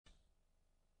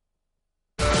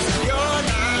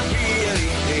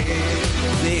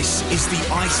is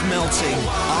the ice-melting,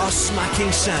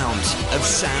 arse-smacking sound of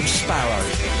Sam Sparro.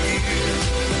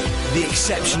 The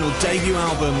exceptional debut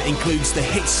album includes the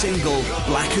hit single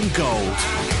Black and Gold.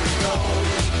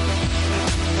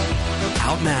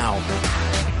 Out now.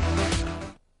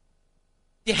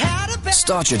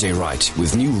 Start your day right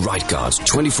with new Right Guard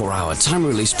 24-hour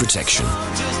time-release protection.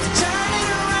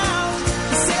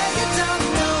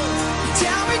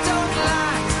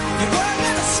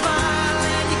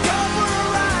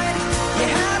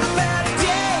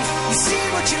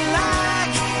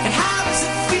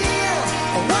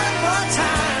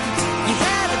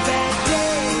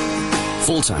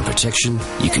 Full-time protection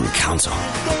you can count on.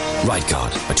 Right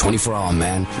Guard, a 24-hour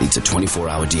man needs a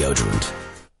 24-hour deodorant.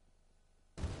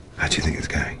 How do you think it's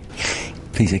going?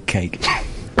 Piece of cake. Play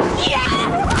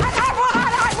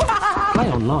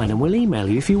online and we'll email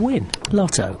you if you win.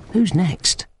 Lotto, who's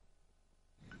next?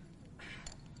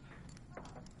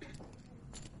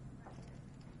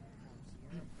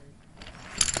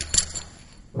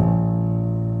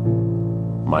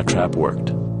 My trap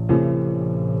worked.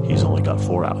 He's only got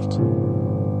 4 outs.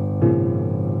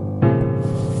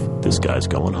 This guy's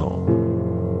going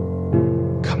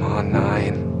home. Come on,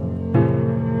 9.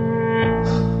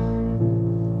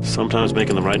 Sometimes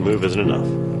making the right move isn't enough,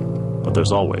 but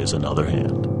there's always another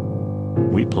hand.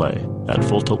 We play at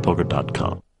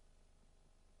FullTiltPoker.com.